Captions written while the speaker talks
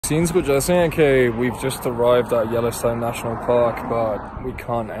scenes कुछ ऐसे हैं कि we've just arrived at Yellowstone National Park but we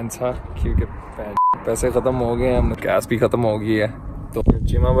can't enter क्योंकि पैसे ख़त्म हो गए हैं, गैस भी ख़त्म हो गई है। तो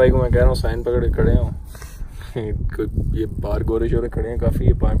चीमा भाई को मैं कह रहा हूँ साइन पकड़े खड़े हों। ये बाहर गोरे शोरे खड़े हैं काफ़ी,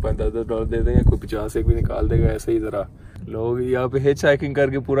 ये $5-10 दे देंगे, कोई 50 एक भी निकाल देगा। ऐसे ही ज़रा लोग यहाँ पे हिच हाइकिंग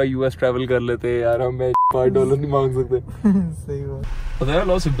करके पूरा US ट्रैवल कर लेते हैं यार, हमें $5 नहीं मांग सकते। सही बात। But there are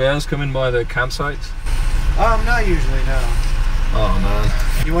lots of bears coming by the campsites. Not usually, no. Oh man.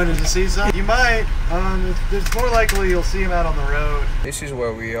 You wanted to see some? You might. It's more likely you'll see them out on the road. This is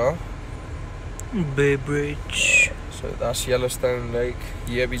where we are. Bay Bridge. So that's Yellowstone Lake.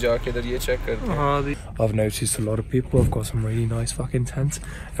 ये भी जाके इधर ये check करते हैं। I've noticed a lot of people have got some really nice fucking tents,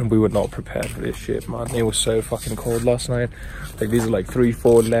 and we were not prepared for this shit, man. It was so fucking cold last night. Like these are like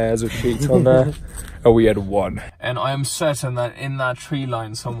 3-4 layers of sheets on there, and we had one. And I am certain that in that tree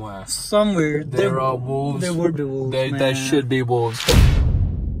line somewhere, there are wolves. There would be wolves. There should be wolves.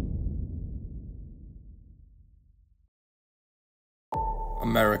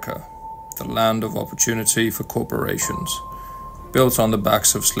 America, the land of opportunity for corporations, built on the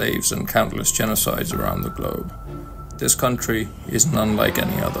backs of slaves and countless genocides around the globe. This country is none like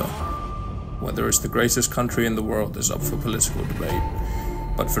any other. Whether it's the greatest country in the world is up for political debate,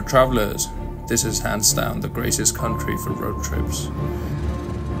 but for travelers, this is hands down the greatest country for road trips.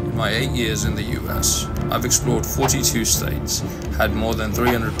 In my 8 years in the US, I've explored 42 states, had more than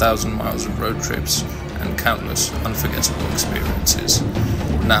 300,000 miles of road trips, and countless unforgettable experiences.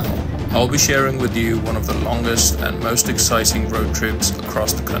 Now, I'll be sharing with you one of the longest and most exciting road trips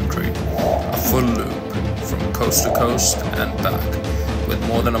across the country. A full loop from coast to coast and back, with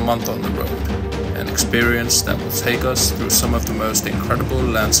more than a month on the road. An experience that will take us through some of the most incredible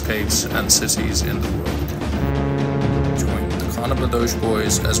landscapes and cities in the world. Join the Khanabadosh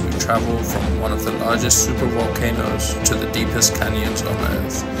Boys as we travel from one of the largest supervolcanoes to the deepest canyons on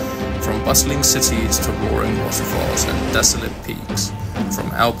Earth. From bustling cities to roaring waterfalls and desolate peaks.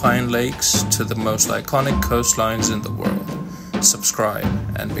 From alpine lakes to the most iconic coastlines in the world. Subscribe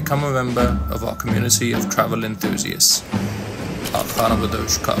and become a member of our community of travel enthusiasts, our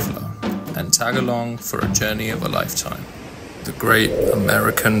Khanabadosh Kafla, and tag along for a journey of a lifetime. The Great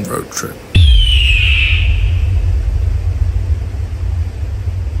American Road Trip.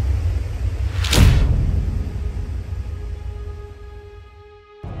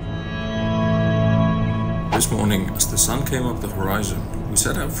 This morning, as the sun came up the horizon, we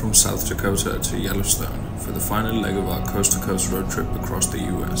set out from South Dakota to Yellowstone for the final leg of our coast-to-coast road trip across the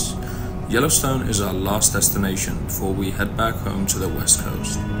US. Yellowstone is our last destination before we head back home to the West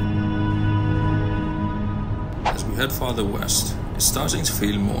Coast. As we head farther west, it's starting to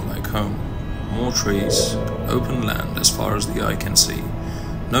feel more like home. More trees, open land as far as the eye can see.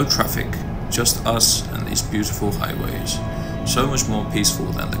 No traffic, just us and these beautiful highways. So much more peaceful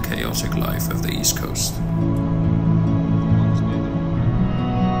than the chaotic life of the East Coast.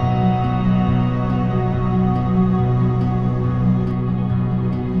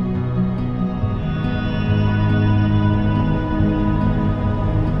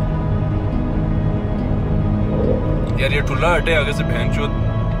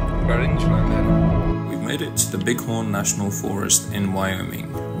 We've made it to the Bighorn National Forest in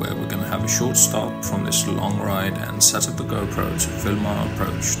Wyoming, where we're going to have a short stop from this long ride and set up the GoPro to film our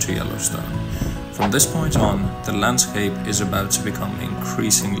approach to Yellowstone. From this point on, the landscape is about to become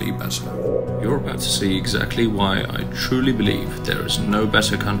increasingly better. You're about to see exactly why I truly believe there is no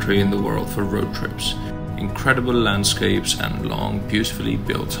better country in the world for road trips. Incredible landscapes and long, beautifully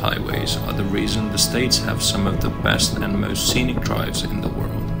built highways are the reason the states have some of the best and most scenic drives in the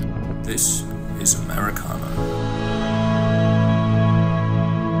world. This is Americana.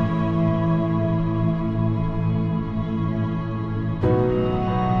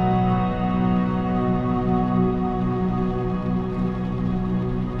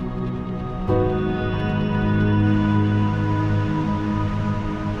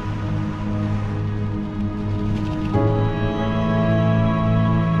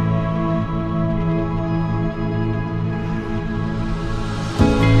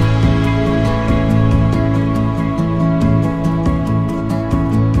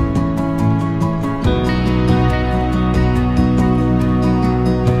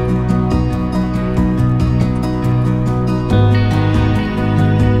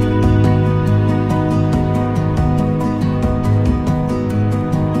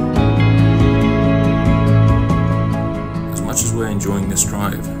 Enjoying this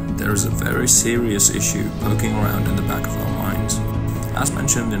drive, there is a very serious issue poking around in the back of our minds. As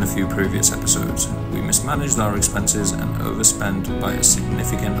mentioned in a few previous episodes, we mismanaged our expenses and overspent by a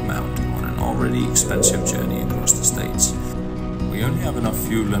significant amount on an already expensive journey across the states. We only have enough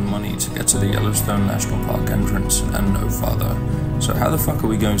fuel and money to get to the Yellowstone National Park entrance and no farther. So how the fuck are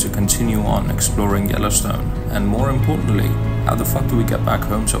we going to continue on exploring Yellowstone? And more importantly, how the fuck do we get back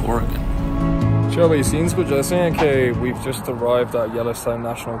home to Oregon? Sure, but scenes कुछ ऐसे हैं कि we've just arrived at Yellowstone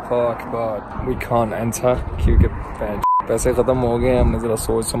National Park, but we can't enter क्योंकि पैसे ख़त्म हो गए हैं. हमने ज़रा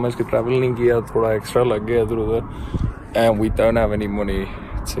सोच समझ के ट्रैवल नहीं किया, थोड़ा एक्स्ट्रा लग गया इधर उधर. And we don't have any money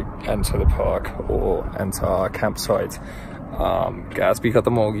to enter the park or enter our campsite. Gas भी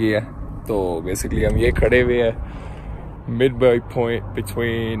ख़त्म हो गई है, तो basically हम ये खड़े हुए हैं midway point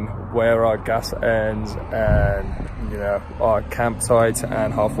between where our gas ends and our campsite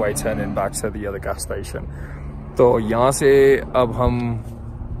and halfway turning back to the other gas station. तो यहाँ से अब हम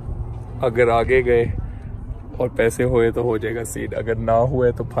अगर आगे गए और पैसे हुए तो हो जाएगा सीट, अगर ना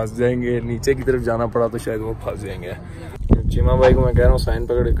हुए तो फंस जाएंगे. नीचे की तरफ जाना पड़ा तो शायद वो फंस जाएंगे. चीमा भाई को मैं कह रहा हूँ साइन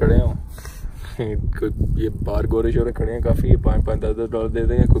पकड़े खड़े हो. ये बाहर गोरे शोरे खड़े हैं काफ़ी, 5-5-10 दे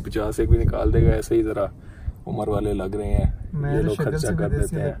देंगे, कोई 50 एक भी निकाल देगा. ऐसे ही ज़रा उम्र वाले लग रहे हैं, ये लोग खर्चा कर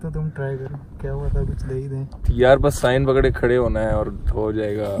देते हैं. तो तुम ट्राई करो, क्या हुआ था, कुछ दे ही दें यार. बस साइन पकड़े खड़े होना है और हो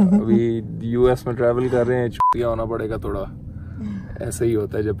जाएगा. अभी यूएस में ट्रैवल कर रहे हैं, छुट्टियाँ होना पड़ेगा थोड़ा. ऐसे ही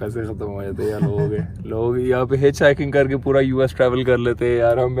होता है जब पैसे खत्म हो जाते हैं. यार लोग यहाँ पे हिच हाइकिंग करके पूरा यूएस ट्रैवल कर लेते हैं.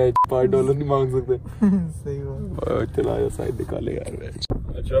 यार हम $5 नहीं मांग सकते. सही बात. चला साइड निकाले यार.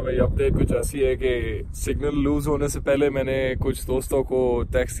 अच्छा भाई, अपडेट कुछ ऐसी है कि सिग्नल लूज होने से पहले मैंने कुछ दोस्तों को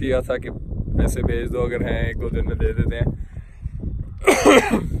टेक्स्ट किया था कि पैसे भेज दो, अगर हैं 1-2 दिन में दे देते हैं.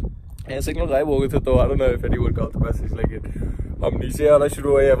 सिग्नल गायब हो गए थे, तो I don't know if anyone got the message. लेकिन हम नीचे आना शुरू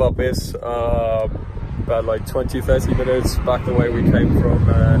हुए वापस about like 20-30 minutes back the way we came from.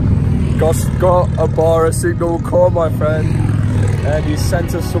 Got a bar a signal, called my friend, and he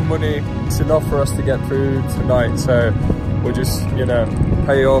sent us some money. It's enough for us to get through tonight, so we'll just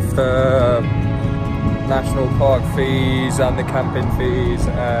pay off the national park fees and the camping fees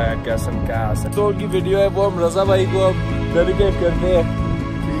and get some gas. तो उनकी video है वो हम रज़ा भाई को अब dedicate करते हैं.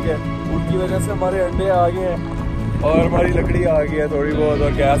 ठीक है, उनकी वजह से हमारे अंडे आ गए हैं और हमारी लकड़ी आ गई है थोड़ी बहुत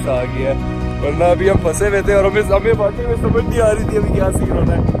और गैस आ गई है. वरना अभी हम फंसे हुए थे और हमें बाकी में समझ नहीं आ रही थी अभी क्या सीन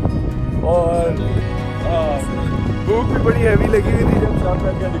होना है. और भूख भी बड़ी हैवी लगी हुई थी जब शाम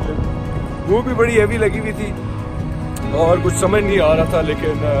में क्या निकले. भूख भी बड़ी हैवी लगी हुई थी और कुछ समझ नहीं आ रहा था.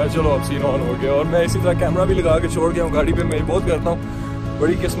 लेकिन चलो अब सीन ऑन हो गया और मैं इसी तरह कैमरा भी लगा के छोड़ गया हूँ गाड़ी पे. मैं बहुत करता हूँ,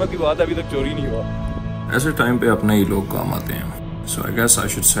 बड़ी किस्मत की बात है, अभी तक चोरी नहीं हुआ. ऐसे टाइम पे अपने ही लोग काम आते हैं. So I guess I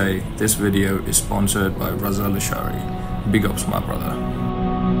should say this video is sponsored by Raza Lashari. Big ups my brother.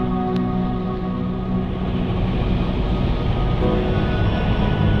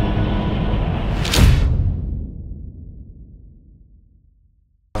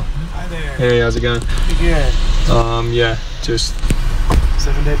 Hi there. Hey, how's it going? Good. Yeah, just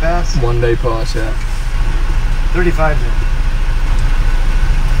 7-day pass. 1 day pass. Yeah. 35 then.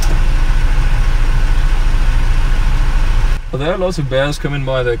 Are there lots of bears coming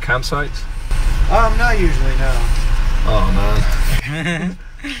by the campsites? Not usually, no. Oh man.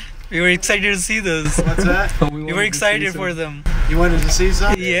 We were excited to see those. What's that? We were excited for them. You wanted to see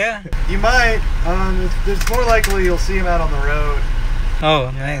some? Yeah. You might. It's more likely you'll see them out on the road.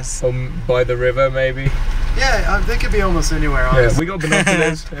 Oh, nice. By the river, maybe. Yeah, they could be almost anywhere, honestly. Yeah, we got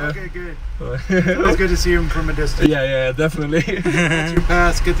binoculars. Yeah. Okay, good. It's good to see them from a distance. Yeah, definitely. Once you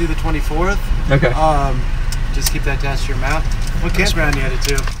pass, get through the 24th. Okay. Just keep that attached to your map. What campground you headed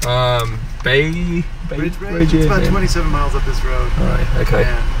to? Bridge. It's about 27 miles up this road. Alright, okay.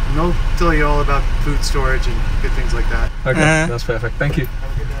 Yeah. And they'll tell you all about food storage and good things like that. Okay, that's perfect. Thank you.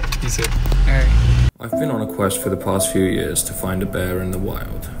 Have a good day. You too. Alright. I've been on a quest for the past few years to find a bear in the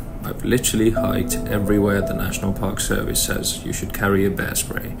wild. I've literally hiked everywhere the National Park Service says you should carry a bear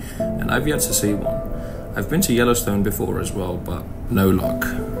spray, and I've yet to see one. I've been to Yellowstone before as well, but no luck.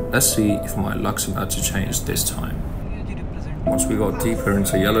 Let's see if my luck's about to change this time. Once we got deeper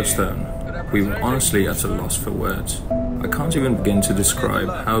into Yellowstone, we were honestly at a loss for words. I can't even begin to describe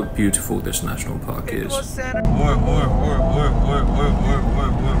how beautiful this national park is.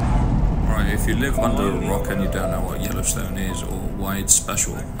 Right, if you live under a rock and you don't know what Yellowstone is or why it's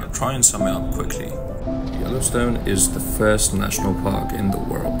special, I'll try and sum it up quickly. Yellowstone is the first national park in the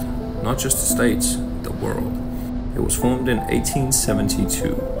world. Not just the States, the world. It was formed in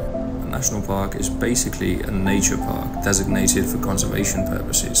 1872. A national park is basically a nature park designated for conservation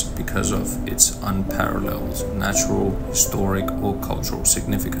purposes because of its unparalleled natural, historic or cultural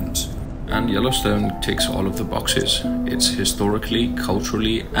significance. And Yellowstone ticks all of the boxes. It's historically,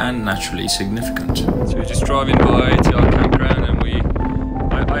 culturally and naturally significant. So we're just driving by to our campground and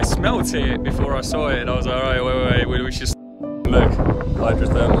I smelt it before I saw it and I was like, alright, wait, we should look.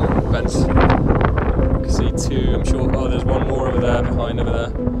 Hydrothermal vents. can see two. I'm sure. Oh, there's one more over there, behind over there.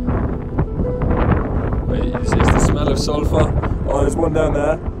 Wait, is the smell of sulfur? Oh, there's one down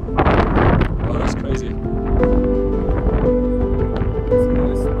there. Oh, that's crazy.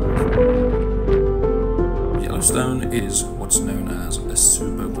 Yellowstone is what's known as a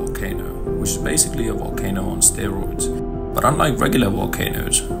super volcano, which is basically a volcano on steroids. But unlike regular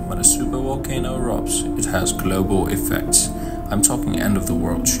volcanoes, when a super volcano erupts, it has global effects. I'm talking end of the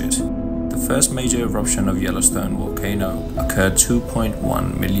world shit. The first major eruption of Yellowstone volcano occurred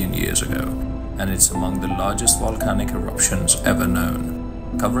 2.1 million years ago, and it's among the largest volcanic eruptions ever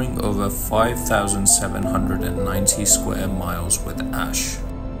known, covering over 5,790 square miles with ash.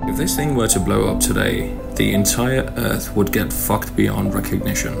 If this thing were to blow up today, the entire Earth would get fucked beyond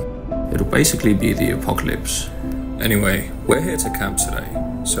recognition. It'll basically be the apocalypse. Anyway, we're here to camp today,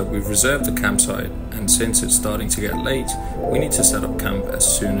 so we've reserved a campsite, and since it's starting to get late, we need to set up camp as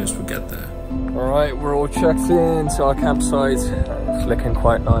soon as we get there. Alright, we're all checked in to our campsite. It's looking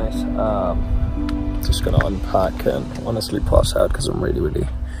quite nice. Just gonna unpack and honestly pass out because I'm really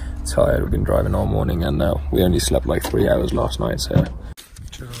tired. We've been driving all morning and we only slept like 3 hours last night, so.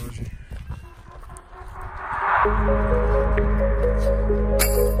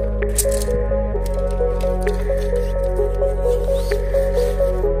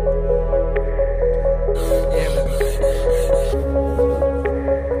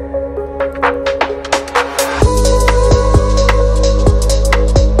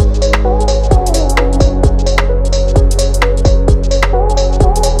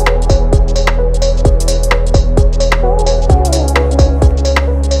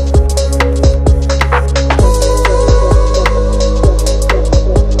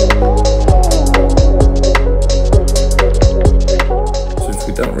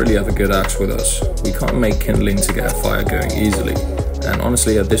 Good axe with us, we can't make kindling to get a fire going easily, and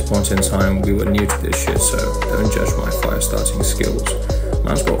honestly at this point in time we were new to this shit, so don't judge my fire starting skills.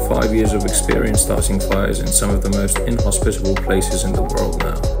 Man's got 5 years of experience starting fires in some of the most inhospitable places in the world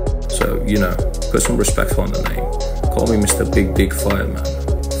now, so you know, put some respect on the name. Call me Mr. Big Dick Fireman.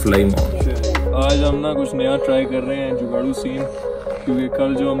 Flame on. आज हम ना कुछ नया try कर रहे हैं जुगाड़ू scene, क्योंकि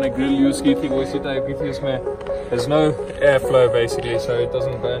कल जो हमने ग्रिल यूज़ की थी वो इसी टाइप की थी, उसमें there's no airflow basically, so it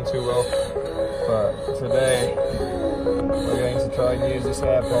doesn't burn too well. But today we're going to try and use this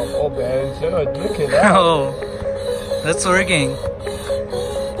air pump. Oh man, look at that! Oh, that's working.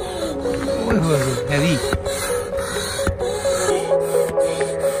 Heavy.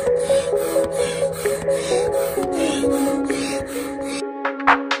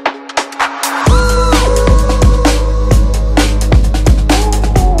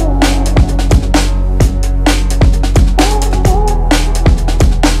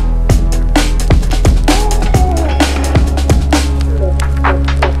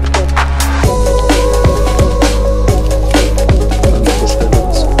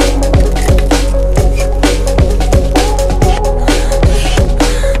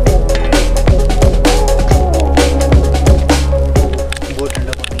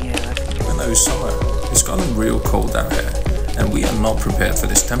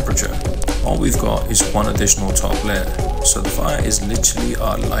 All we've got is one additional top layer, so the fire is literally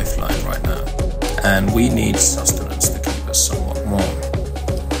our lifeline right now, and we need sustenance to keep us somewhat warm.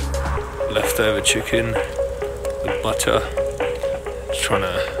 Leftover chicken with butter, just trying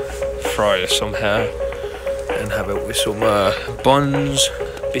to fry it somehow and have it with some buns,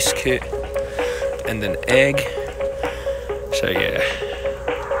 biscuit and an egg. So yeah,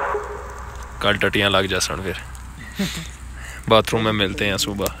 कल टटियां लग जासन फिर bathroom में मिलते हैं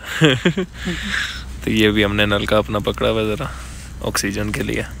सुबह। तो ये भी हमने नलका अपना पकड़ा हुआ ज़रा ऑक्सीजन के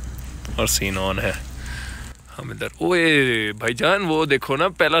लिए, और सीन ऑन है। हम इधर, ओए भाईजान वो देखो ना,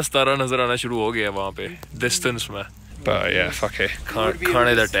 पहला सितारा नजर आना शुरू हो गया वहाँ पे डिस्टेंस में। But yeah, fuck it,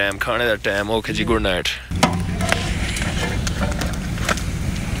 खाने दा टाइम। ओके जी, गुड नाइट।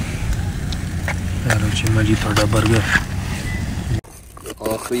 हेलो चीमा जी, थोड़ा बर्गर।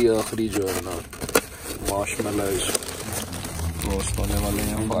 आखिरी जो है ना मार्शमेलोज रोस्ट होने वाले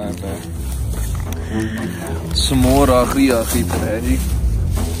हैं फायर पे। स्मोर आखिरी पर है जी।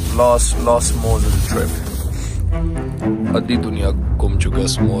 Last स्मोर of the trip. आधी दुनिया घूम चुका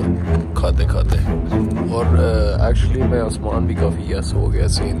स्मोर खाते खाते, और एक्चुअली मैं आसमान भी काफ़ी यस हो गया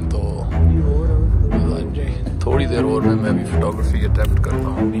सीन, तो हाँ जी थोड़ी देर और में मैं भी फोटोग्राफी अटेम्प्ट करता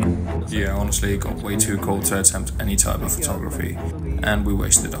हूँ। Yeah, honestly it got way too cold to attempt any type of photography, and we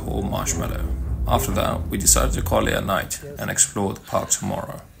wasted a whole marshmallow. After that, we decided to call it a night and explore the park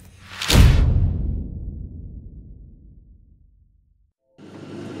tomorrow.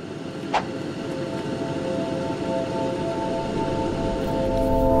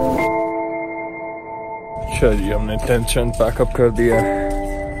 अच्छा जी, हमने tent shunt pack up कर दिया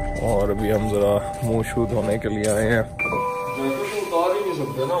और अभी हम जरा मुंह shoot होने के लिए आए हैं। उतार ही नहीं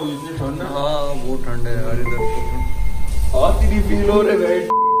सकते ना, इतनी ठंड है। हाँ वो ठंड है यार, इधर हाथ ही नहीं फील हो रहे guys.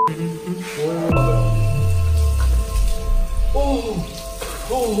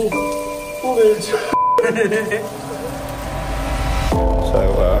 So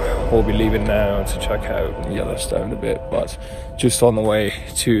we'll be leaving now to check out Yellowstone a bit, but just on the way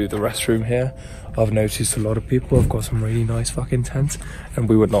to the restroom here, I've noticed a lot of people have got some really nice fucking tents, and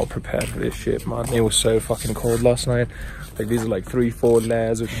we were not prepared for this shit, man. It was so fucking cold last night. Like these are like 3-4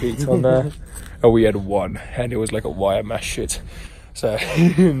 layers of sheets on there, and we had one, and it was like a wire mesh shit. So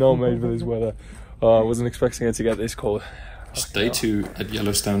not made for this weather. I wasn't expecting it to get this cold. Day 2 at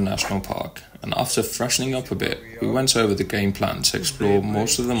Yellowstone National Park, and after freshening up a bit, we went over the game plan to explore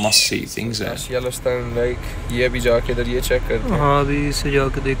most of the must-see things there. Yellowstone Lake, ये भी जाके इधर ये check करते हैं। हाँ अभी इसे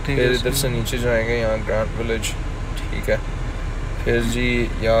जाके देखते हैं। फिर इधर से नीचे जाएंगे यहाँ ग्रैंड विलेज, ठीक है। फिर जी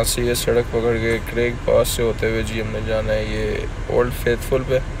यहाँ से ये सड़क पकड़ के क्रेग पास से होते हुए जी हमने जाना है ये ओल्ड फेथफुल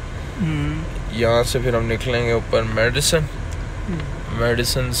पे। यहाँ से फिर हम निकलेंगे ऊपर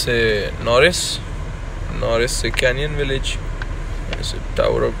मेडिसन से नॉरिस से कैनियन विलेज, से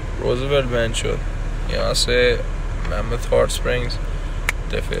टावर ऑफ रोजवेल्ट बेंच, और यहाँ से मैमथ हॉट स्प्रिंग्स,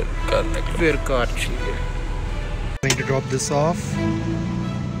 तो फिर कार निकले फिर कार चाहिए। Going to drop this off.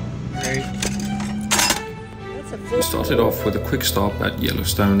 Right. We started off with a quick stop at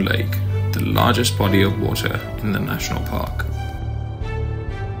Yellowstone Lake, the largest body of water in the national park.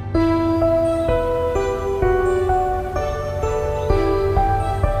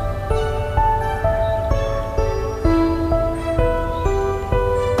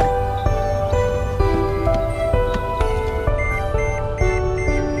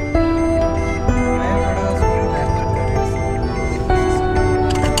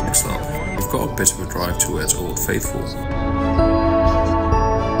 Bit of a drive towards Old Faithful.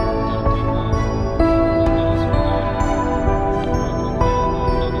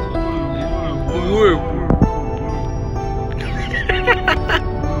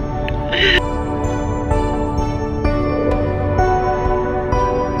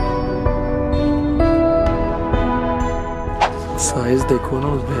 Size देखो ना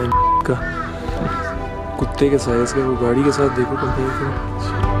उस बहन का, कुत्ते के size का, वो गाड़ी के साथ देखो कंपेयर करो।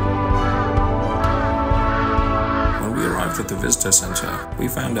 At the visitor center, we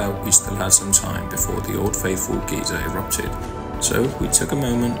found out we still had some time before the Old Faithful geyser erupted, so we took a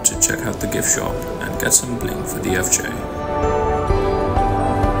moment to check out the gift shop and get some bling for the FJ.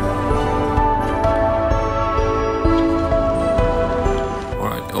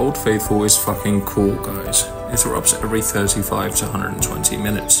 Alright, Old Faithful is fucking cool, guys. It erupts every 35 to 120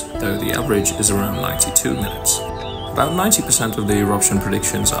 minutes, though the average is around 92 minutes. About 90% of the eruption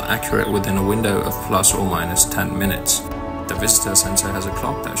predictions are accurate within a window of plus or minus 10 minutes. The visitor center has a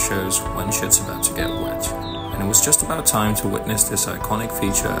clock that shows when shit's about to get wet, and it was just about time to witness this iconic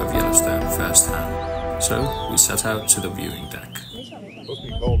feature of Yellowstone firsthand. So we set out to the viewing deck.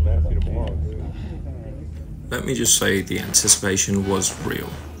 Let me just say the anticipation was real.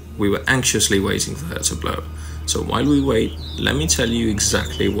 We were anxiously waiting for her to blow. So while we wait, let me tell you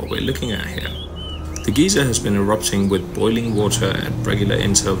exactly what we're looking at here. The geyser has been erupting with boiling water at regular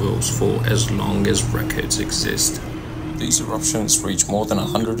intervals for as long as records exist. These eruptions reach more than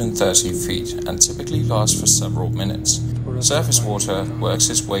 130 feet and typically last for several minutes. Surface water works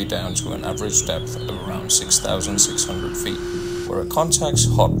its way down to an average depth of around 6,600 feet, where it contacts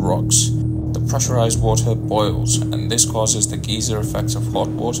hot rocks. The pressurized water boils, and this causes the geyser effect of hot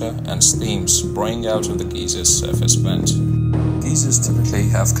water and steam spraying out of the geyser's surface vent. Geysers typically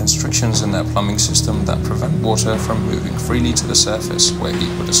have constrictions in their plumbing system that prevent water from moving freely to the surface where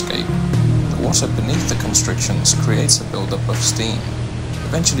heat would escape. The water beneath the constrictions creates a buildup of steam.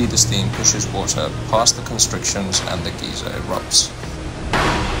 Eventually the steam pushes water past the constrictions and the geyser erupts.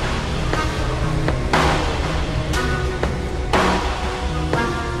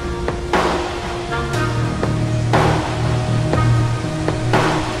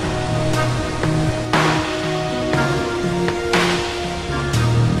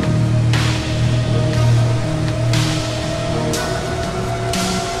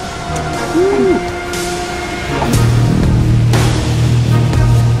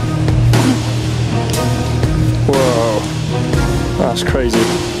 That's crazy.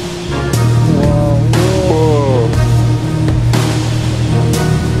 Whoa.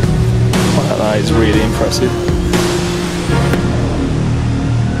 Wow, that is really impressive.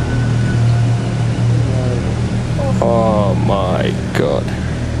 Oh my god.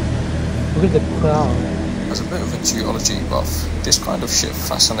 Look at the cloud. As a bit of a geology buff, this kind of shit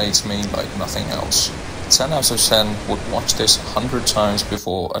fascinates me like nothing else. 10 out of 10 would watch this 100 times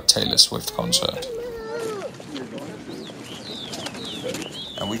before a Taylor Swift concert.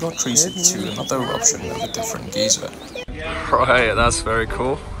 And we got treated to another eruption of a different geyser. Right, that's very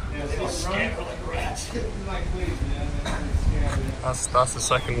cool. That's the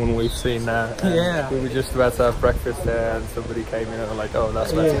second one we've seen now. Yeah. We were just about to have breakfast there and somebody came in and were like, oh,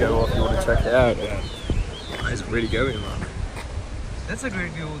 that's about to go off, you want to check it out? Yeah. It's really going, man. That's a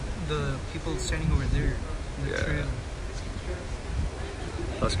great view. The people standing over there. The trail.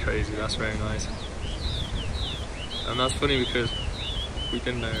 That's crazy, that's very nice. And that's funny because we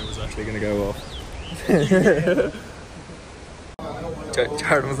didn't know it was actually going to go off.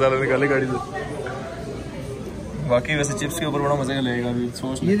 Chaat masala निकाले गाड़ी से बाकी वैसे chips के ऊपर बड़ा मजा लगेगा अभी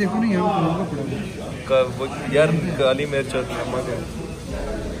सोच ये देखो ना यहाँ का यार काली मिर्च और नमक है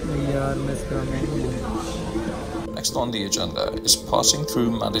यार मैं इसका Next on the agenda is passing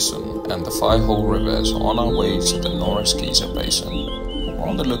through Madison and the Firehole rivers on our way to the Norris Geyser Basin. We're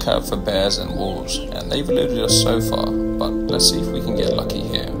on the lookout for bears and wolves, and they've eluded us so far, but let's see if we can get lucky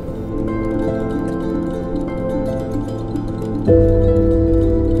here.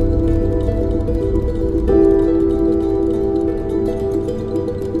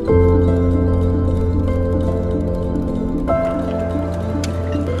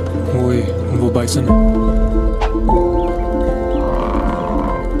 वो bison है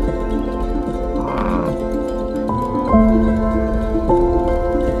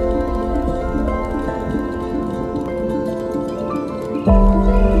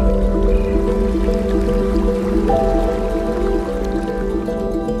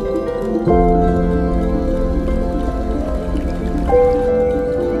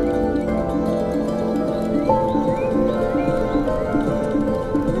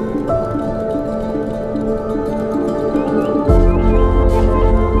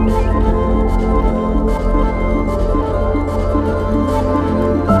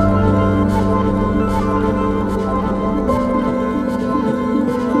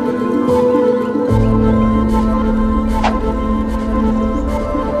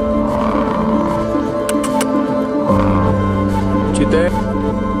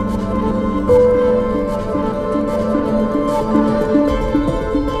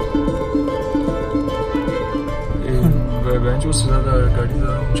उससे ज़्यादा गाड़ी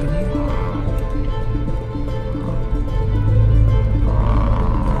ज़्यादा ऊँचा नहीं है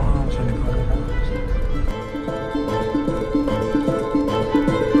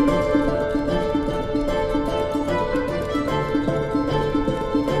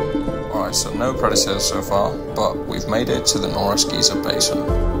Alright, so no predators so far, but we've made it to the Norris Geyser Basin.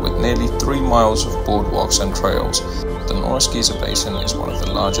 With nearly 3 miles of boardwalks and trails, the Norris Geyser Basin is one of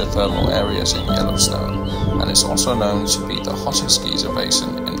the larger thermal areas in Yellowstone, and is also known to be the hottest geyser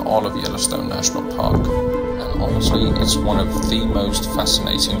basin in all of Yellowstone National Park. And honestly, it's one of the most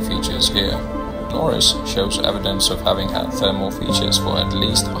fascinating features here. Norris shows evidence of having had thermal features for at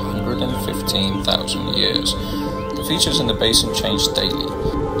least 115,000 years. The features in the basin change daily,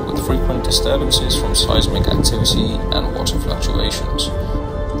 with frequent disturbances from seismic activity and water fluctuations.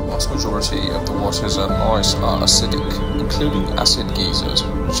 The vast majority of the waters at Norris are acidic, including acid geysers,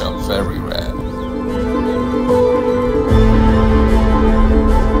 which are very rare.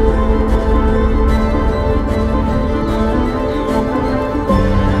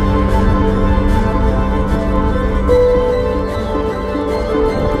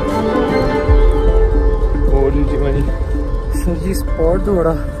 Sir ji spot तो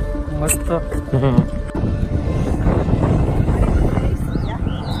बड़ा मस्त था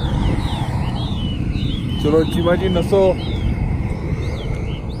चलो चीमा जी नसो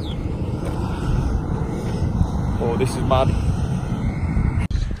Oh, this is mad.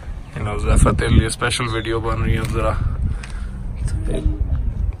 You know, Zafar तेरे लिए special video बन रही है ज़रा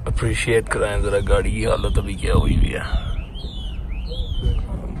अप्रिशिएट कराएं ज़रा गाड़ी की हालत अभी क्या हुई हुई है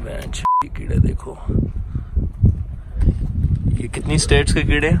बेंच कीड़े देखो ये कितनी स्टेट्स के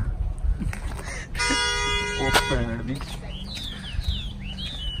कीड़े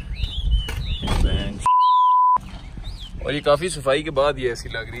और ये काफी सफाई के बाद ये ऐसी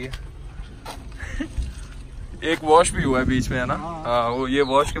लग रही है एक वॉश भी हुआ है बीच में है ना हाँ वो ये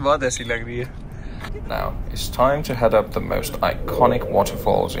वॉश के बाद ऐसी लग रही है Now, it's time to head up the most iconic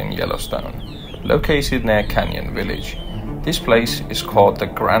waterfalls in Yellowstone, located near Canyon Village. This place is called the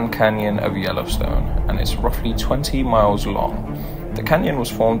Grand Canyon of Yellowstone, and it's roughly 20 miles long. The canyon was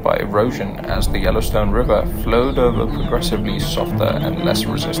formed by erosion as the Yellowstone River flowed over progressively softer and less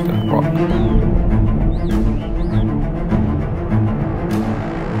resistant rock.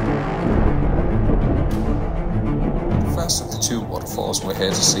 The first of the two waterfalls waterfalls we're here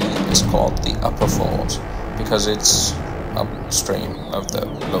to see is called the Upper Falls because it's upstream of the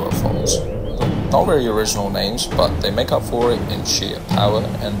lower falls. Not very original names, but they make up for it in sheer power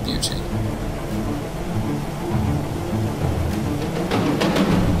and beauty.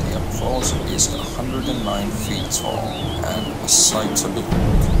 The Upper Falls is 109 feet tall and a sight to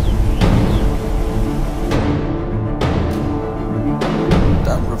behold.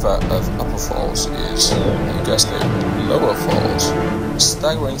 Downriver of Upper Falls is, you guessed it, Lower Falls. A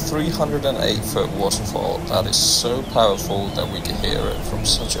staggering 308-foot waterfall that is so powerful that we can hear it from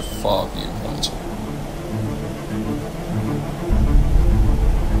such a far viewpoint.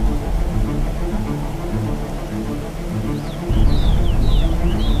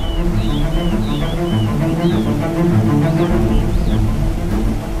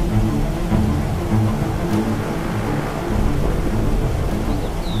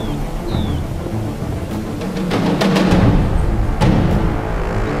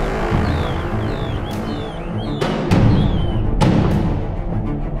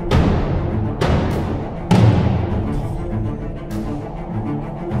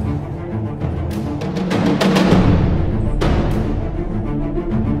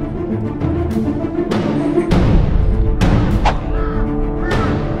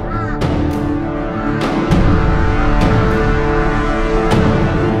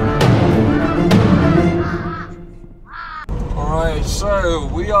 So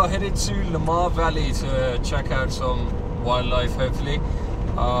we are headed to Lamar Valley to check out some wildlife, hopefully.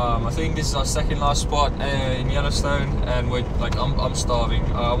 I think this is our second last spot in Yellowstone, and I'm starving.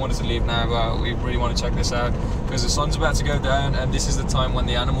 I wanted to leave now, but we really want to check this out because the sun's about to go down, and this is the time when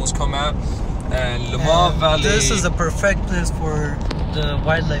the animals come out. And Lamar Valley. This is the perfect place for the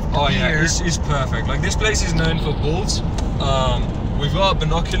wildlife. Oh yeah, it's perfect. Like, this place is known for bulls. We've got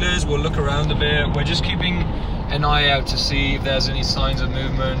binoculars. We'll look around a bit. We're just keeping an eye out to see if there's any signs of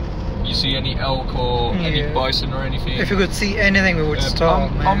movement. You see any elk or any bison or anything. If you could see anything, we would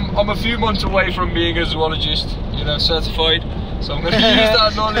stop. I'm a few months away from being a zoologist, you know, certified. So I'm going to use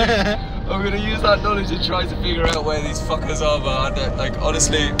that knowledge. I'm going to use that knowledge to try to figure out where these fuckers are. But like,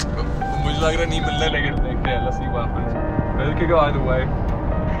 honestly, let's see what happens. But it could go either way.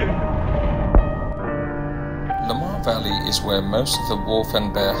 Lamar Valley is where most of the wolf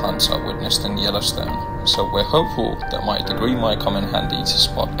and bear hunts are witnessed in Yellowstone, so we're hopeful that my degree might come in handy to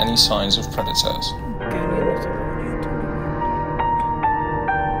spot any signs of predators.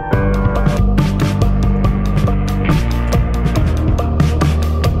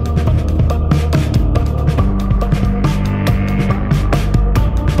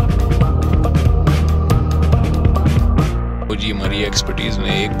 जी हमारी expertise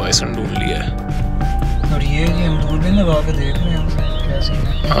ने एक bison ढूंढ लिया है और ये हम दूरबीन लगा के देख रहे हैं कैसे।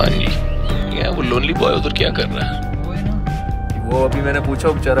 हाँ जी, ये वो लोनली बॉय उधर क्या कर रहा है? वो अभी मैंने पूछा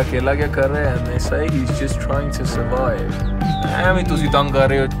बेचारा अकेला क्या कर रहा है, and they say he's just trying to survive. I mean, तुसी तंग कर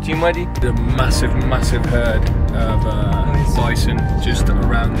रहे हो चीमा जी? The massive herd of bison just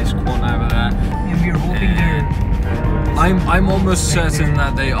around this corner over there. And we're hoping they're. I'm almost certain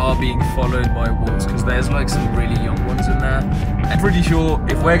that they are being followed by wolves because there's like some really young ones in there. I'm pretty sure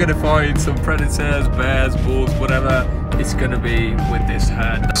if we're gonna find some predators, bears, wolves, whatever, it's gonna be with this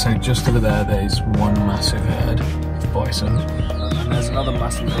herd. So just over there's one massive herd of bison, and there's another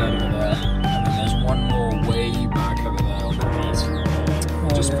massive herd over there, and then there's one more way back over there on the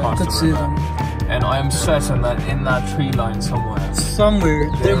right, just past the river. And I am certain that in that tree line somewhere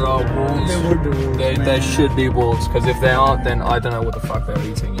there are wolves. There should be wolves, because if they aren't, then I don't know what the fuck they're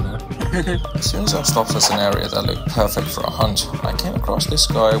eating, you know. As soon as I stopped at an area that looked perfect for a hunt, I came across this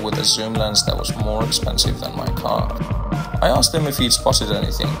guy with a zoom lens that was more expensive than my car. I asked him if he'd spotted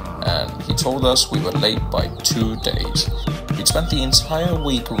anything, and he told us we were late by 2 days. He'd spent the entire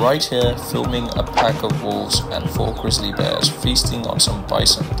week right here filming a pack of wolves and 4 grizzly bears feasting on some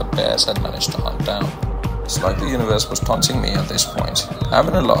bison the bears had managed to hunt down. It's like the universe was taunting me at this point,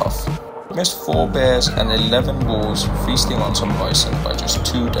 having a laugh. We missed 4 bears and 11 wolves feasting on some bison by just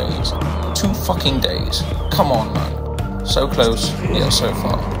 2 days. 2 fucking days. Come on, man. So close, yet so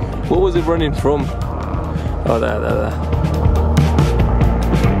far. What was it running from? Oh, there.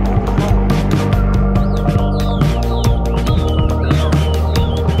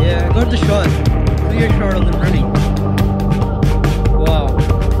 Yeah, I got the shot. Clear shot of them running. Wow.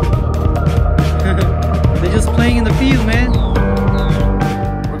 They're just playing in the field, man.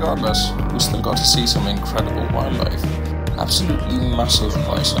 Regardless, we still got to see some incredible wildlife. Absolutely massive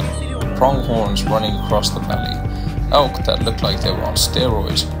bison, pronghorns running across the valley, elk that looked like they were on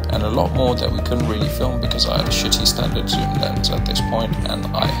steroids, and a lot more that we couldn't really film because I had a shitty standard zoom lens at this point and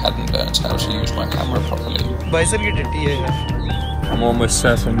I hadn't learned how to use my camera properly. Bison की टट्टी है I'm almost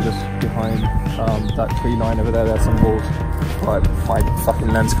certain just behind that tree line over there, there's some wolves. But my fucking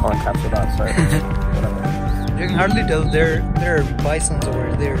lens can't capture that, so whatever. You can hardly tell there are bisons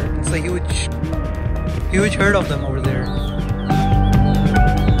over there. It's a huge herd of them over there.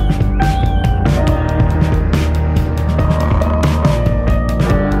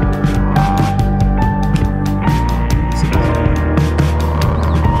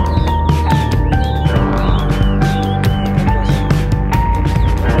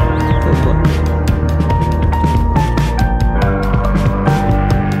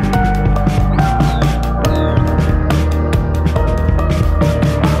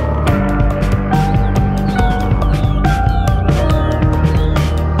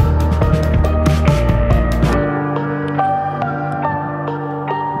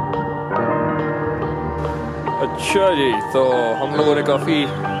 अच्छा जी, तो हम लोगों ने काफ़ी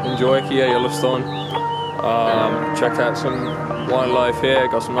enjoy किया Yellowstone. Checked out some wildlife here,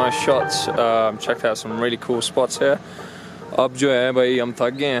 got some nice shots, checked out some really cool spots here. अब जो है भाई हम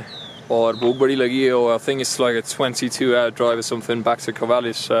थक गए हैं और भूख बड़ी लगी है और I think it's like a 22-hour drive or something back to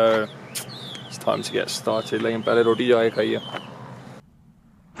Khanabadosh, so it's time to get started. लेकिन पहले रोटी जाके खाइए.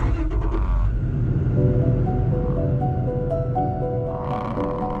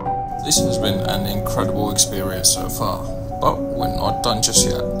 This has been an incredible experience so far, but we're not done just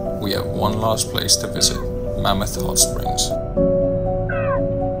yet. We have one last place to visit, Mammoth Hot Springs.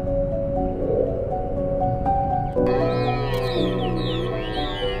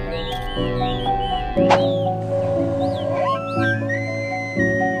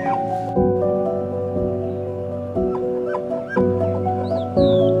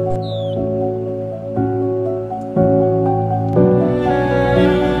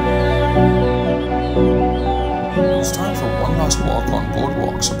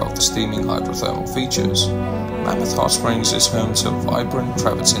 Above the steaming hydrothermal features. Mammoth Hot Springs is home to vibrant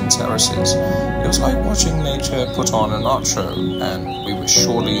travertine terraces. It was like watching nature put on an art show, and we were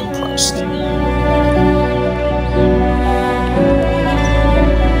surely impressed.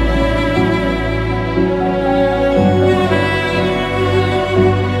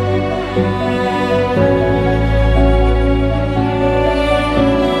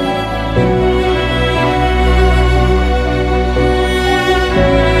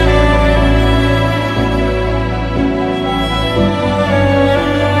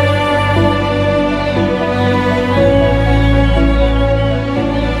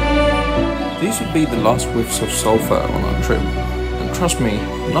 Be the last whiffs of sulfur on our trip, and trust me,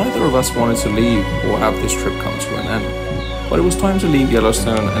 neither of us wanted to leave or have this trip come to an end. But it was time to leave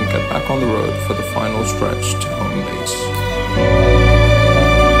Yellowstone and get back on the road for the final stretch to home base.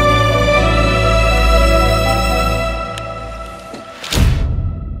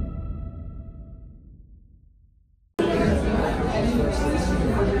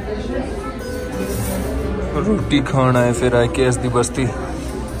 रोटी खाना है फिर आए case the Basti.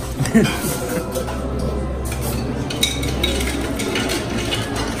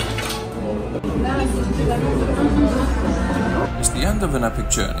 It's the end of an epic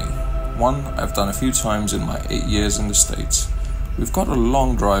journey, one I've done a few times in my 8 years in the States. We've got a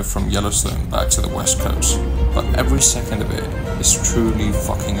long drive from Yellowstone back to the West Coast, but every second of it is truly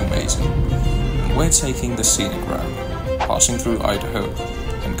fucking amazing. And we're taking the scenic route, passing through Idaho,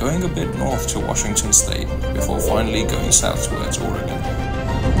 and going a bit north to Washington State before finally going south towards Oregon.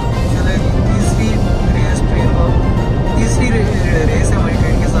 तीसरी race है हमारी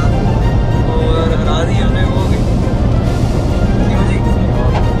train के साथ और हरा दी हमने वो क्यों जी.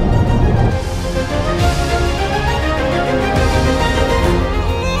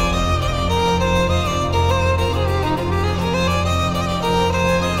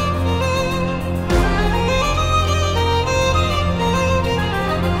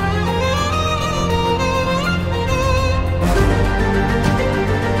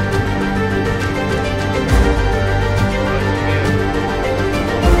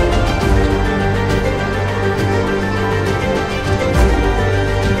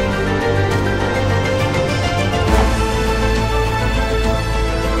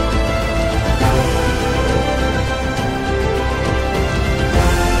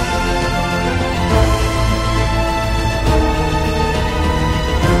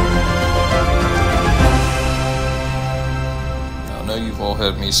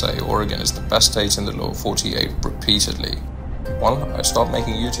 Heard me say Oregon is the best state in the lower 48 repeatedly. Well, I stopped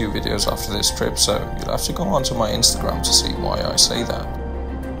making YouTube videos after this trip, so you'll have to go onto my Instagram to see why I say that.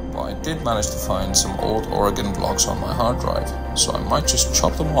 But I did manage to find some old Oregon vlogs on my hard drive, so I might just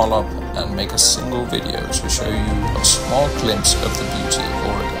chop them all up and make a single video to show you a small glimpse of the beauty of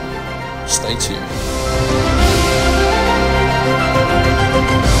Oregon. Stay tuned.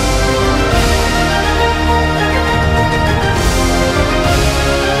 है।